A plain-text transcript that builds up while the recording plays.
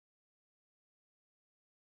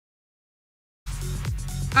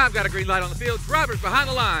I've got a green light on the field. Drivers behind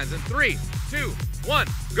the lines in 3, 2, 1,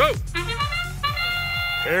 go.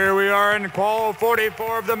 Here we are in Qual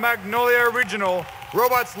 44 of the Magnolia Regional.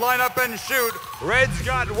 Robots line up and shoot. Red's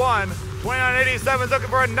got one. 2987's looking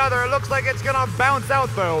for another. It looks like it's gonna bounce out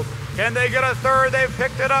though. Can they get a third? They've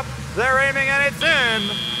picked it up. They're aiming and it's in.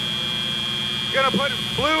 Gonna put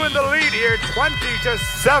blue in the lead here,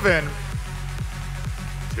 20-7.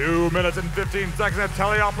 2 minutes and 15 seconds of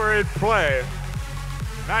teleoperated play.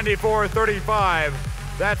 94-35.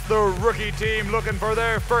 That's the rookie team looking for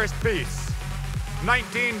their first piece.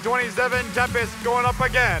 1927 Tempest going up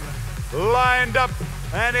again. Lined up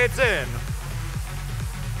and it's in.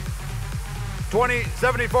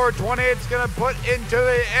 74-28's gonna put into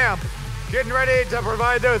the amp. Getting ready to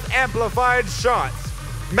provide those amplified shots.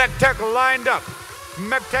 MechTech lined up.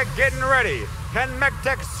 MechTech getting ready. Can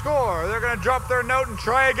MechTech score? They're gonna drop their note and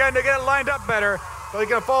try again to get it lined up better, but they're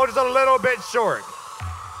gonna fall just a little bit short.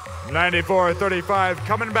 94-35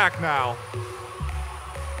 coming back now.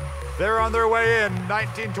 They're on their way in.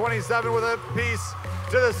 1927 with a piece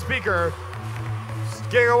to the speaker.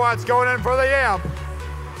 Gigawatts going in for the amp.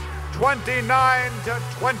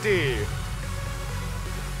 29-20.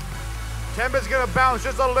 Tempest's gonna bounce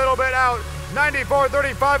just a little bit out.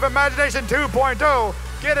 94-35 Imagination 2.0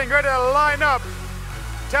 getting ready to line up.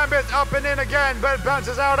 Tempest up and in again, but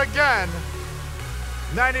bounces out again.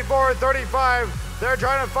 94-35, they're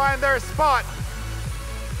trying to find their spot.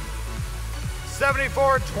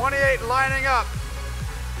 74-28 lining up.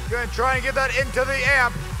 Gonna try and get that into the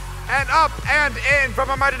amp. And up and in from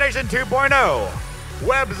Imagination 2.0.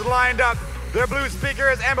 Webb's lined up. Their blue speaker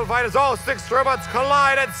is amplified as all 6 robots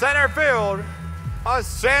collide at center field. A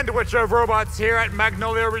sandwich of robots here at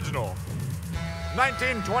Magnolia Regional.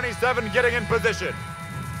 1927 getting in position.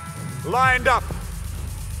 Lined up.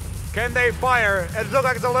 Can they fire? It looks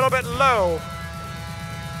like it's a little bit low.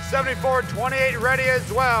 74-28 ready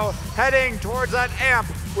as well, heading towards that amp,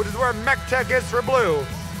 which is where MechTech is for blue.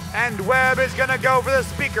 And Webb is gonna go for the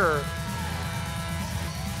speaker.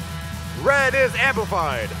 Red is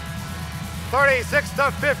amplified.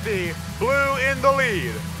 36-50, blue in the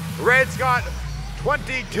lead. Red's got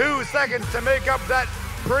 22 seconds to make up that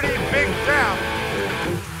pretty big gap.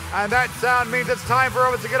 And that sound means it's time for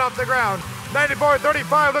robots to get off the ground.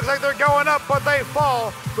 94-35 looks like they're going up, but they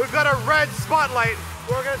fall. We've got a red spotlight.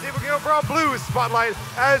 We're gonna see if we can go for a blue spotlight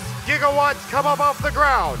as Gigawatts come up off the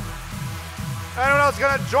ground. Anyone else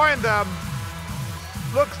gonna join them?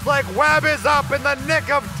 Looks like Webb is up in the nick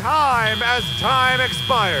of time as time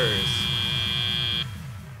expires.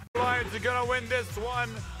 Lions are gonna win this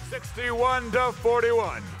one,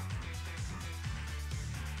 61-41.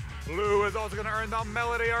 Blue is also gonna earn the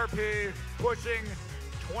Melody RP, pushing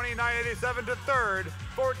 2987 to third,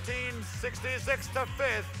 1466 to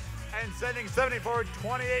fifth, and sending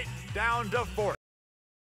 74-28 down to fourth.